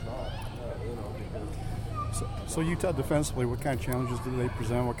So Utah defensively, what kind of challenges do they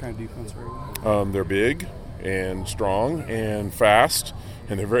present? What kind of defense are they? They're big and strong and fast,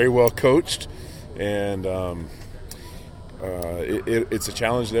 and they're very well coached. And it's a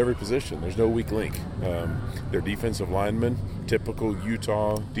challenge at every position. There's no weak link. They're defensive linemen, typical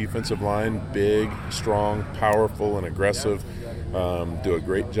Utah defensive line, big, strong, powerful, and aggressive. Do a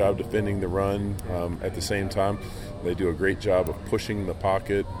great job defending the run. At the same time, they do a great job of pushing the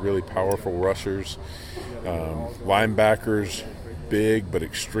pocket, really powerful rushers. Linebackers, big but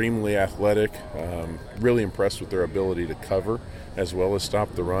extremely athletic. Really impressed with their ability to cover as well as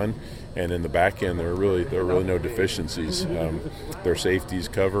stop the run. And in the back end, there are really no deficiencies. Their safeties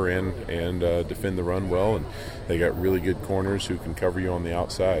cover and defend the run well, and they got really good corners who can cover you on the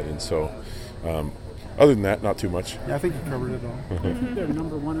outside. And so, other than that, not too much. Yeah, I think you covered it all. I think they're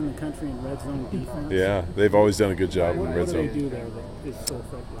number one in the country in red zone defense. Yeah, they've always done a good job in red zone. What do they do there that is so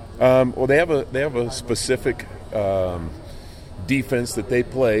effective? Well, they have a specific defense that they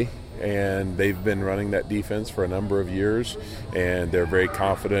play, and they've been running that defense for a number of years, and they're very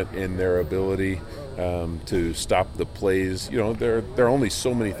confident in their ability to stop the plays. You know, there are only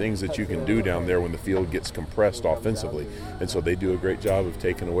so many things that you can do down there when the field gets compressed offensively, and so they do a great job of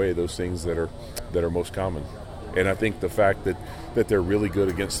taking away those things that are most common. And I think the fact that they're really good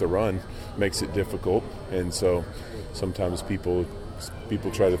against the run makes it difficult, and so sometimes people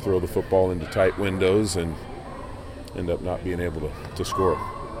try to throw the football into tight windows and end up not being able to score.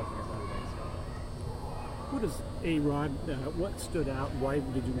 What is A-Rod, what stood out? Why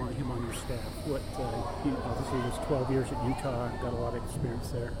did you want him on your staff? He obviously was 12 years at Utah, got a lot of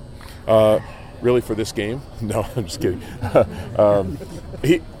experience there. Really for this game? No, I'm just kidding.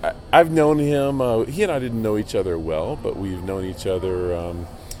 I've known him. He and I didn't know each other well, but we've known each other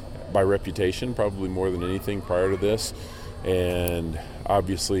by reputation, probably more than anything prior to this. And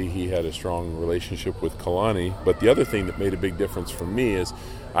obviously he had a strong relationship with Kalani. But the other thing that made a big difference for me is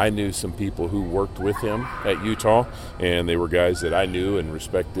I knew some people who worked with him at Utah, and they were guys that I knew and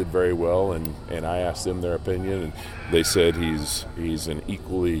respected very well, and I asked them their opinion, and they said he's an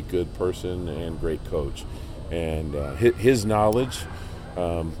equally good person and great coach. And his knowledge,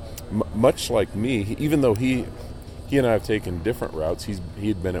 much like me, even though he and I have taken different routes.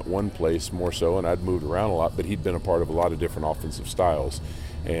 He'd been at one place more so, and I'd moved around a lot, but he'd been a part of a lot of different offensive styles.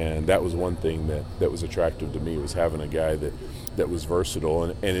 And that was one thing that was attractive to me, was having a guy that was versatile,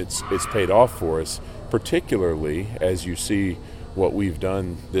 and it's paid off for us, particularly as you see what we've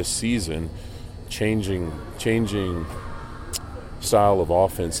done this season, changing style of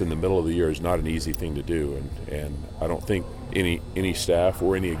offense in the middle of the year is not an easy thing to do, and I don't think any staff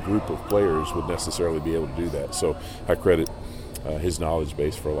or any group of players would necessarily be able to do that. So I credit his knowledge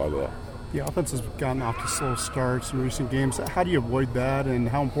base for a lot of that. The offense has gotten off to slow starts in recent games. How do you avoid that, and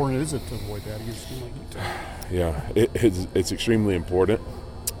how important is it to avoid that against a team like Utah? Yeah, it's extremely important.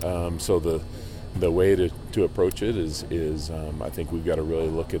 So the way to approach it is I think we've got to really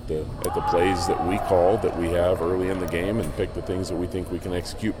look at the plays that we call, that we have early in the game, and pick the things that we think we can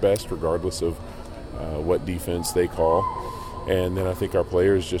execute best, regardless of what defense they call. And then I think our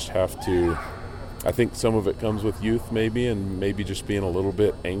players just have to. I think some of it comes with youth maybe, and maybe just being a little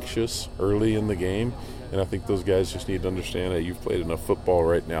bit anxious early in the game. And I think those guys just need to understand that you've played enough football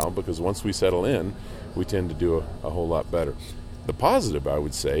right now, because once we settle in, we tend to do a whole lot better. The positive, I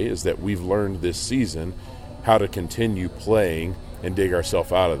would say, is that we've learned this season how to continue playing and dig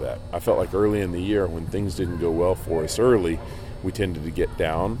ourselves out of that. I felt like early in the year, when things didn't go well for us early, we tended to get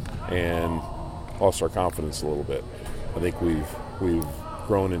down and lost our confidence a little bit. I think we've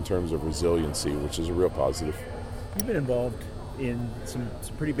grown in terms of resiliency, which is a real positive. You've been involved in some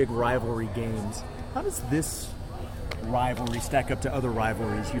pretty big rivalry games. How does this rivalry stack up to other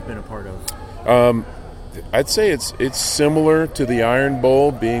rivalries you've been a part of? I'd say it's similar to the Iron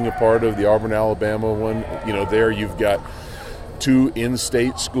Bowl, being a part of the Auburn, Alabama one. You know, there you've got two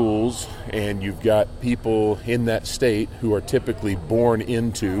in-state schools, and you've got people in that state who are typically born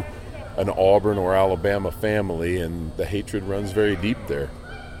into an Auburn or Alabama family, and the hatred runs very deep there.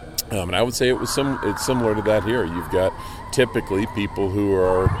 And I would say it's similar to that here. You've got typically people who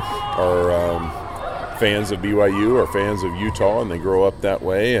are fans of BYU or fans of Utah, and they grow up that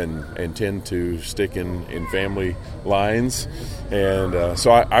way and tend to stick in family lines. And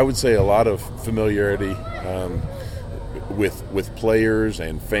so I would say a lot of familiarity with players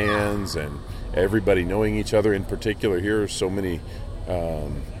and fans and everybody knowing each other. In particular, here are so many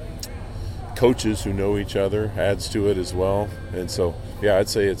coaches who know each other adds to it as well. And so, yeah, I'd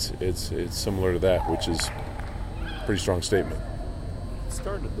say it's similar to that, which is a pretty strong statement.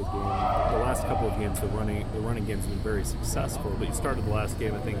 Started the game, the last couple of games, the running game's been very successful, but you started the last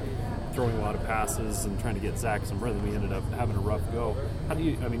game, I think, throwing a lot of passes and trying to get Zach some rhythm. He ended up having a rough go. How do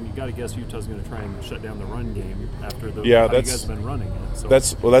you? I mean, you got to guess Utah's going to try and shut down the run game after the. Yeah, how you guys have been running it. So.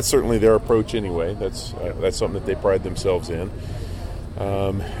 That's certainly their approach anyway. That's something that they pride themselves in.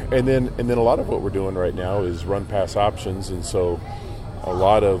 And then a lot of what we're doing right now is run pass options, and so a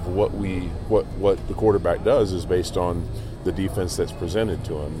lot of what the quarterback does is based on the defense that's presented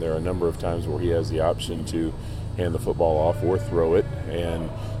to him. There are a number of times where he has the option to hand the football off or throw it, and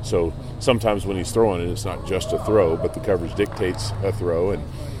so sometimes when he's throwing it, it's not just a throw, but the coverage dictates a throw, and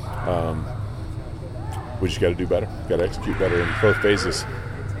we just got to do better. Got to execute better in both phases.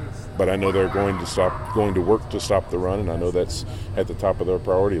 But I know they're going to work to stop the run, and I know that's at the top of their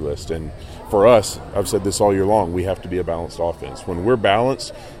priority list. And for us, I've said this all year long, we have to be a balanced offense. When we're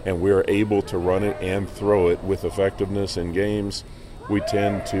balanced and we're able to run it and throw it with effectiveness in games, we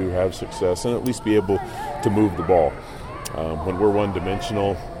tend to have success and at least be able to move the ball. When we're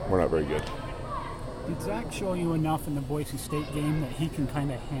one-dimensional, we're not very good. Did Zach show you enough in the Boise State game that he can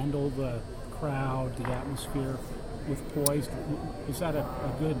kind of handle the crowd, the atmosphere with poise? Is that a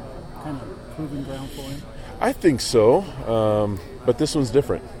good kind of proving ground for him? I think so, but this one's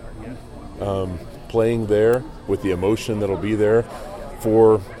different. Playing there with the emotion that'll be there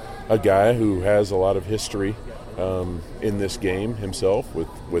for a guy who has a lot of history in this game himself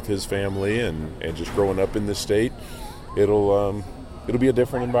with his family and just growing up in this state, it'll be a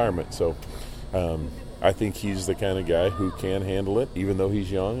different environment. So I think he's the kind of guy who can handle it, even though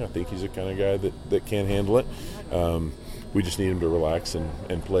he's young. I think he's the kind of guy that can handle it. We just need him to relax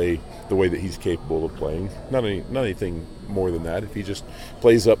and play the way that he's capable of playing. Not anything more than that. If he just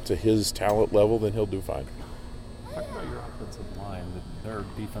plays up to his talent level, then he'll do fine. Talk about your offensive line. Their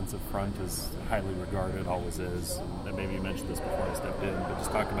defensive front is highly regarded, always is. And maybe you mentioned this before I stepped in, but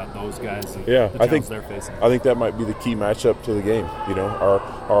just talk about those guys and the challenges they're facing. I think that might be the key matchup to the game. You know,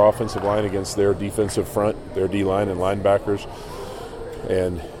 our offensive line against their defensive front, their D-line and linebackers.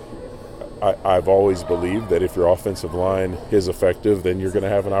 And I've always believed that if your offensive line is effective, then you're going to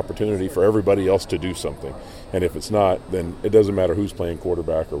have an opportunity for everybody else to do something. And if it's not, then it doesn't matter who's playing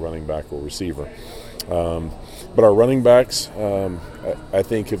quarterback or running back or receiver. But our running backs, I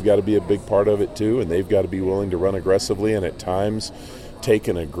think, have got to be a big part of it too, and they've got to be willing to run aggressively and at times take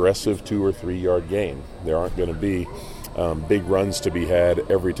an aggressive 2 or 3 yard gain. There aren't going to be big runs to be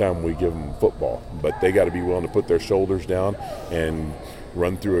had every time we give them football, but they got to be willing to put their shoulders down and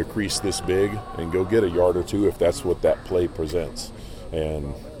run through a crease this big and go get a yard or two if that's what that play presents.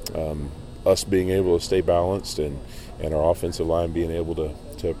 And us being able to stay balanced and our offensive line being able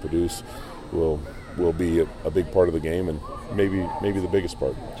to produce will be a big part of the game, and maybe the biggest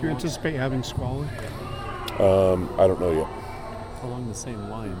part. Do you anticipate having Squally? I don't know yet. Along the same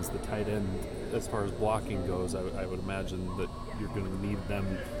lines, the tight end, as far as blocking goes, I would imagine that you're going to need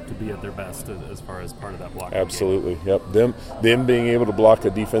them to be at their best as far as part of that blocking. Absolutely, game. Yep. Them being able to block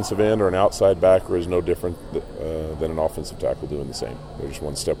a defensive end or an outside backer is no different than an offensive tackle doing the same. They're just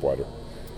one step wider.